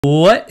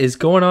What is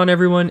going on,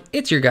 everyone?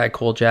 It's your guy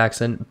Cole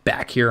Jackson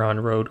back here on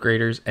Road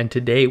Graders, and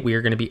today we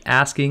are going to be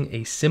asking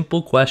a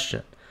simple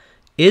question.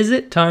 Is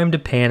it time to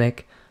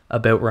panic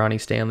about Ronnie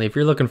Stanley? If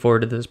you're looking forward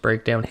to this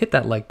breakdown, hit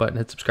that like button,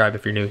 hit subscribe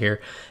if you're new here,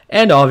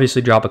 and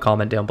obviously drop a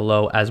comment down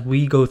below as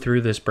we go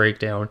through this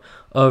breakdown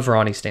of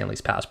Ronnie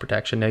Stanley's pass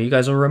protection. Now, you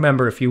guys will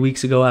remember a few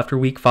weeks ago after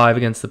Week 5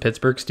 against the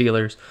Pittsburgh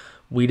Steelers,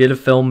 we did a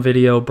film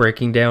video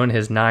breaking down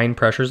his 9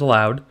 pressures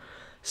allowed.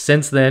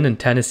 Since then, in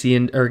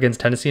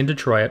against Tennessee and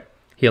Detroit,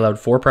 he allowed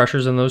 4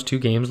 pressures in those 2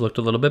 games, looked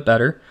a little bit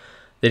better.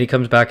 Then he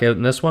comes back out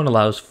in this one,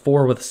 allows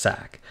 4 with a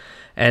sack.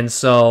 And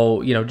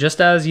so, just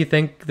as you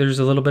think there's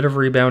a little bit of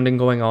rebounding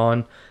going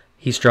on,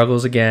 he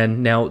struggles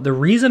again. Now, the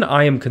reason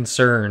I am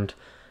concerned,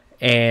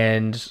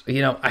 and,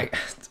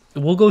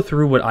 we'll go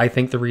through what I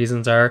think the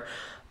reasons are,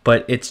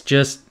 but it's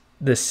just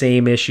the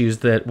same issues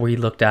that we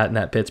looked at in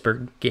that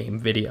Pittsburgh game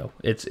video.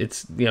 It's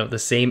the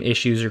same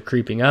issues are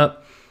creeping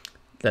up.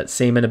 That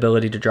same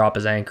inability to drop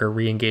his anchor,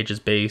 re-engage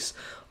his base,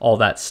 all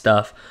that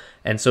stuff.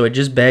 And so it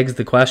just begs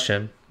the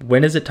question,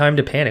 when is it time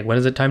to panic? When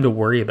is it time to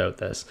worry about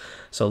this?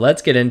 So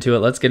let's get into it.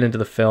 Let's get into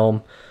the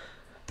film.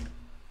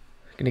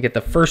 Going to get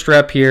the first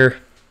rep here.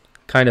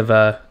 Kind of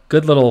a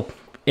good little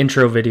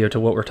intro video to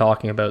what we're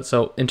talking about.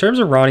 So in terms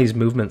of Ronnie's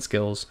movement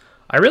skills,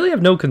 I really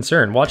have no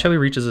concern. Watch how he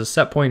reaches his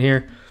set point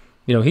here.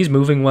 He's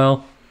moving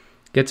well.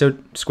 Gets out,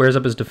 squares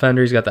up his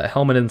defender. He's got that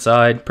helmet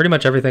inside. Pretty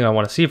much everything I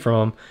want to see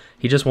from him.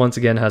 He just once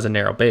again has a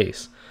narrow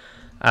base.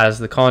 As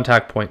the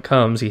contact point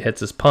comes, he hits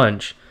his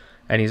punch,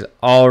 and he's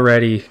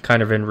already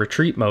kind of in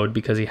retreat mode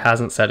because he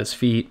hasn't set his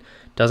feet,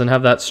 doesn't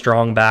have that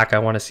strong back I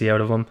want to see out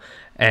of him,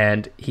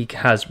 and he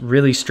has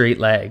really straight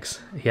legs.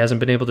 He hasn't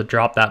been able to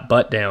drop that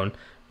butt down,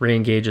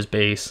 re-engage his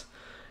base,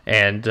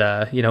 and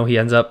he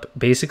ends up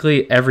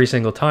basically every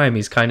single time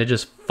he's kind of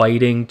just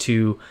fighting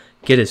to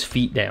get his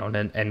feet down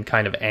and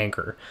kind of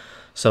anchor.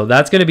 So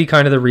that's going to be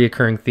kind of the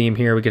reoccurring theme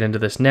here. We get into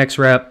this next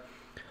rep.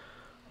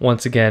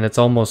 Once again, it's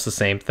almost the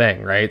same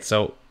thing, right?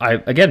 So,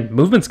 again,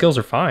 movement skills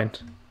are fine.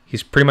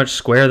 He's pretty much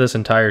square this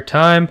entire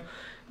time.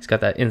 He's got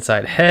that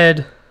inside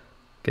head.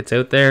 Gets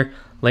out there,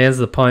 lands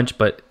the punch,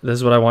 but this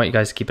is what I want you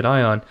guys to keep an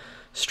eye on.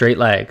 Straight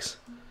legs.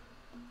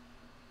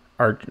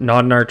 Not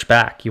an arch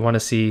back. You want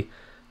to see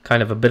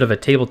kind of a bit of a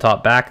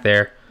tabletop back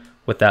there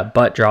with that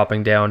butt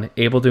dropping down,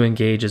 able to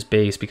engage his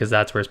base because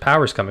that's where his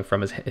power is coming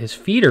from. His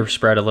feet are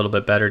spread a little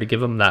bit better to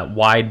give him that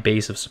wide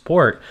base of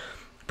support,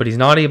 but he's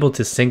not able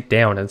to sink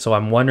down, and so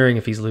I'm wondering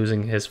if he's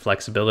losing his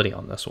flexibility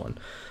on this one.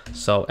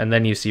 So, and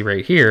then you see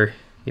right here,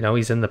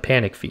 he's in the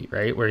panic feet,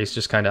 right, where he's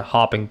just kind of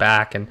hopping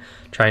back and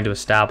trying to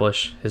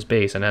establish his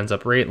base and ends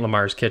up right in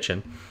Lamar's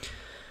kitchen.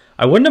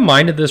 I wouldn't have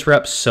minded this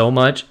rep so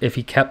much if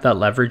he kept that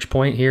leverage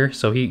point here.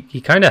 So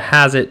he kind of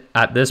has it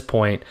at this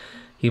point.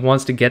 He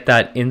wants to get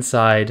that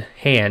inside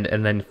hand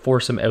and then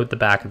force him out the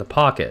back of the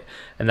pocket.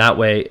 And that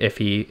way, if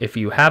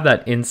you have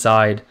that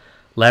inside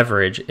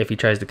leverage, if he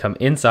tries to come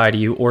inside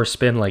of you or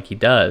spin like he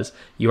does,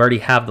 you already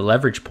have the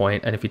leverage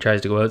point. And if he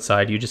tries to go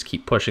outside, you just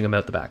keep pushing him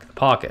out the back of the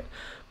pocket.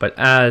 But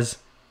as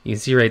you can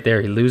see right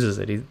there, he loses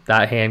it.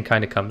 That hand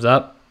kind of comes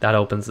up. That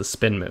opens the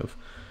spin move.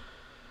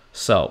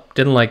 So,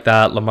 didn't like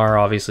that. Lamar,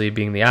 obviously,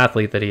 being the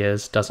athlete that he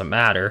is, doesn't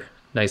matter.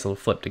 Nice little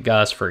flip to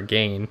Gus for a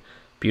gain.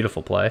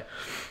 Beautiful play.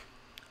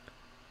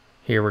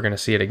 Here we're going to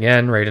see it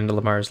again, right into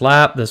Lamar's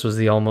lap. This was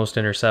the almost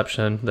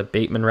interception that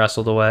Bateman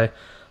wrestled away.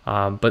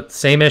 But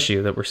same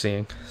issue that we're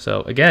seeing.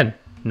 So again,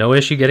 no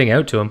issue getting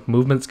out to him.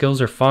 Movement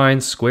skills are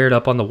fine, squared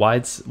up on the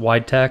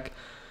wide tech.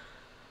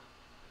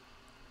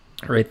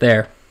 Right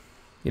there.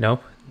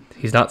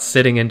 He's not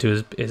sitting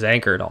into his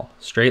anchor at all.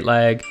 Straight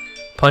leg,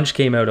 punch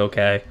came out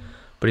okay,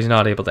 but he's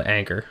not able to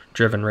anchor.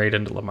 Driven right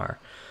into Lamar.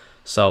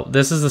 So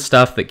this is the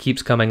stuff that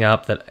keeps coming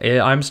up that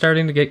I'm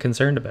starting to get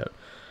concerned about.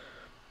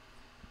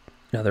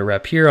 Another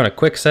rep here on a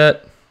quick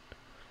set.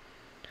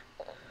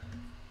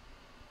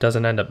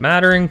 Doesn't end up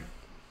mattering.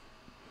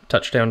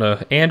 Touchdown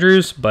to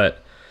Andrews,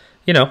 but,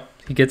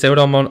 he gets out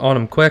on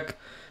him quick.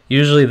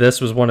 Usually this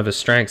was one of his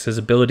strengths, his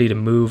ability to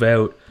move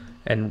out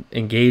and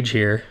engage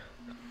here.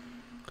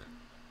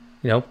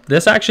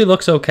 This actually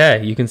looks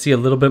okay. You can see a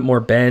little bit more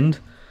bend,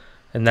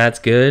 and that's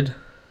good.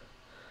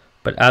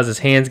 But as his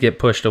hands get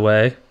pushed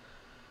away,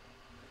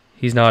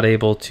 he's not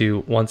able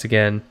to, once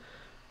again,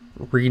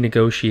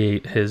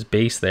 renegotiate his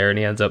base there, and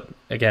he ends up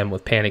again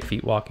with panic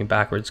feet walking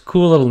backwards.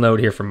 Cool little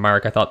note here from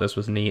Mark. I thought this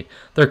was neat.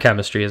 Their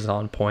chemistry is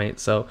on point.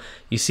 So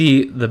you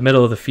see the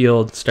middle of the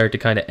field start to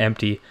kind of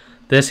empty.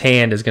 This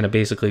hand is going to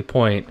basically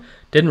point.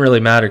 Didn't really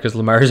matter because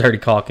Lamar's already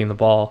caulking the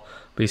ball,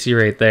 but you see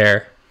right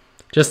there,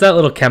 just that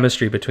little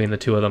chemistry between the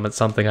two of them. It's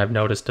something I've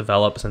noticed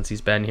develop since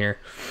he's been here.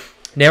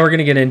 Now we're going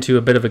to get into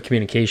a bit of a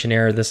communication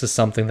error. This is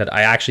something that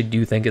I actually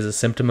do think is a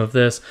symptom of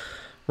this.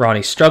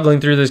 Ronnie's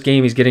struggling through this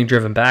game. He's getting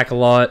driven back a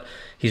lot.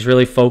 He's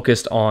really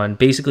focused on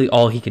basically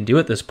all he can do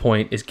at this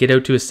point is get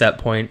out to his set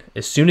point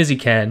as soon as he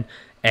can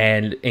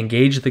and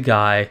engage the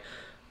guy,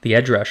 the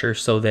edge rusher,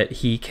 so that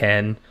he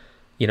can,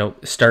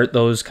 start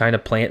those kind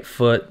of plant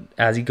foot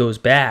as he goes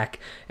back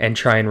and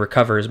try and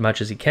recover as much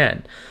as he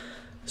can.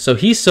 So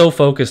he's so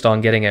focused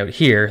on getting out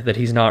here that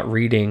he's not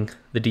reading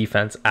the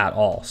defense at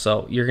all.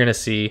 So you're going to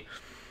see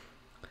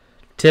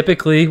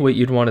typically what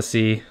you'd want to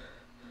see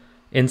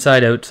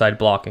inside outside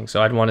blocking.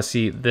 So I'd want to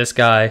see this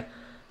guy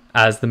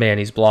as the man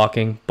he's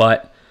blocking,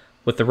 but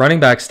with the running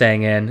back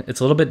staying in, it's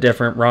a little bit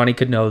different. Ronnie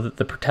could know that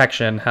the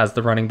protection has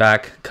the running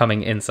back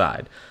coming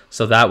inside,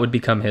 so that would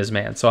become his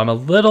man. So I'm a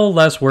little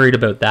less worried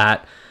about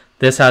that.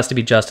 This has to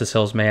be Justice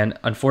Hill's man.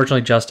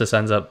 Unfortunately, Justice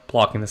ends up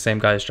blocking the same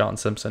guy as John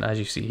Simpson, as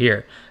you see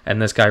here,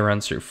 and this guy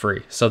runs through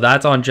free. So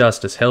that's on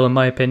Justice Hill, in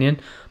my opinion.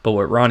 But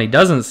what Ronnie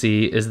doesn't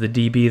see is the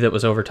DB that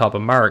was over top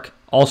of Mark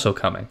also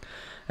coming.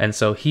 And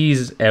so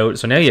he's out.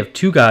 So now you have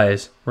two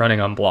guys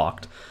running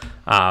unblocked,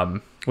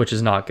 which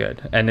is not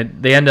good. And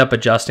they end up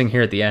adjusting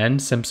here at the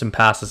end. Simpson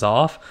passes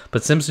off,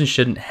 but Simpson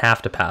shouldn't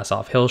have to pass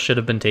off. Hill should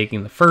have been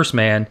taking the first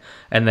man,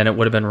 and then it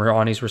would have been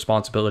Ronnie's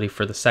responsibility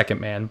for the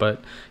second man.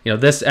 But, you know,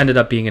 this ended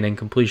up being an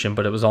incompletion,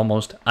 but it was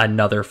almost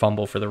another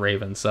fumble for the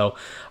Ravens. So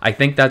I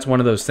think that's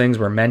one of those things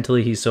where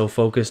mentally he's so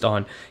focused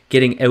on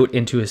getting out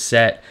into his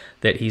set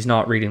that he's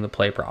not reading the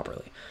play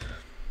properly.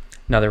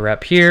 Another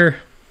rep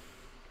here.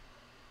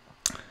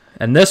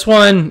 And this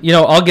one, you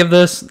know, I'll give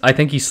this, I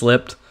think he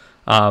slipped.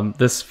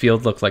 This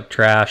field looked like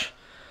trash.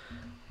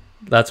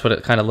 That's what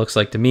it kind of looks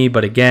like to me.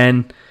 But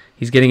again,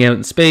 he's getting out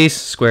in space,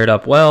 squared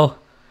up well.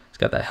 He's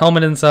got that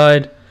helmet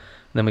inside. And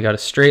then we got a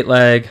straight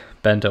leg,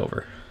 bent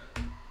over.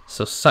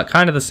 So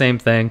kind of the same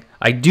thing.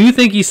 I do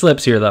think he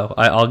slips here, though.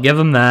 I'll give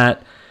him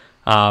that.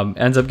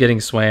 Ends up getting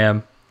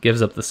swam,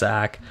 gives up the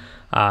sack.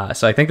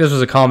 So I think this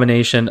was a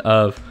combination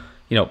of,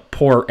 you know,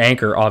 poor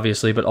anchor,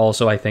 obviously, but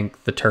also I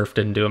think the turf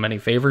didn't do him any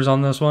favors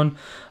on this one.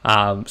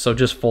 So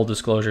just full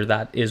disclosure,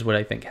 that is what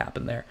I think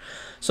happened there.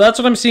 So that's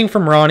what I'm seeing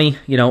from Ronnie.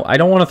 You know, I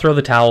don't want to throw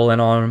the towel in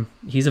on him.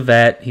 He's a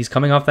vet. He's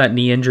coming off that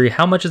knee injury.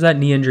 How much is that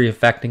knee injury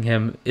affecting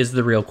him is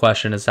the real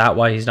question. Is that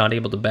why he's not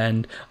able to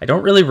bend? I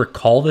don't really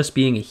recall this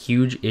being a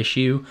huge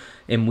issue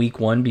in week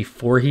one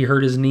before he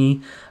hurt his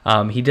knee.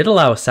 He did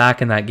allow a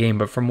sack in that game,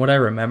 but from what I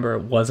remember,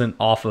 it wasn't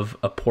off of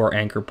a poor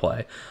anchor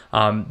play.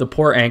 The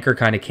poor anchor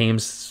kind of came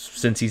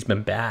since he's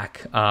been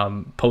back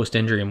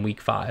post-injury in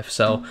week 5.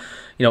 So,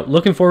 you know,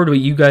 looking forward to what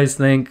you guys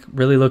think.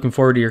 Really looking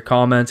forward to your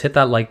comments. Hit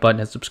that like button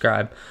and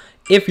subscribe.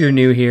 If you're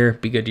new here,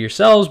 be good to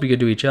yourselves, be good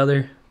to each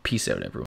other. Peace out, everyone.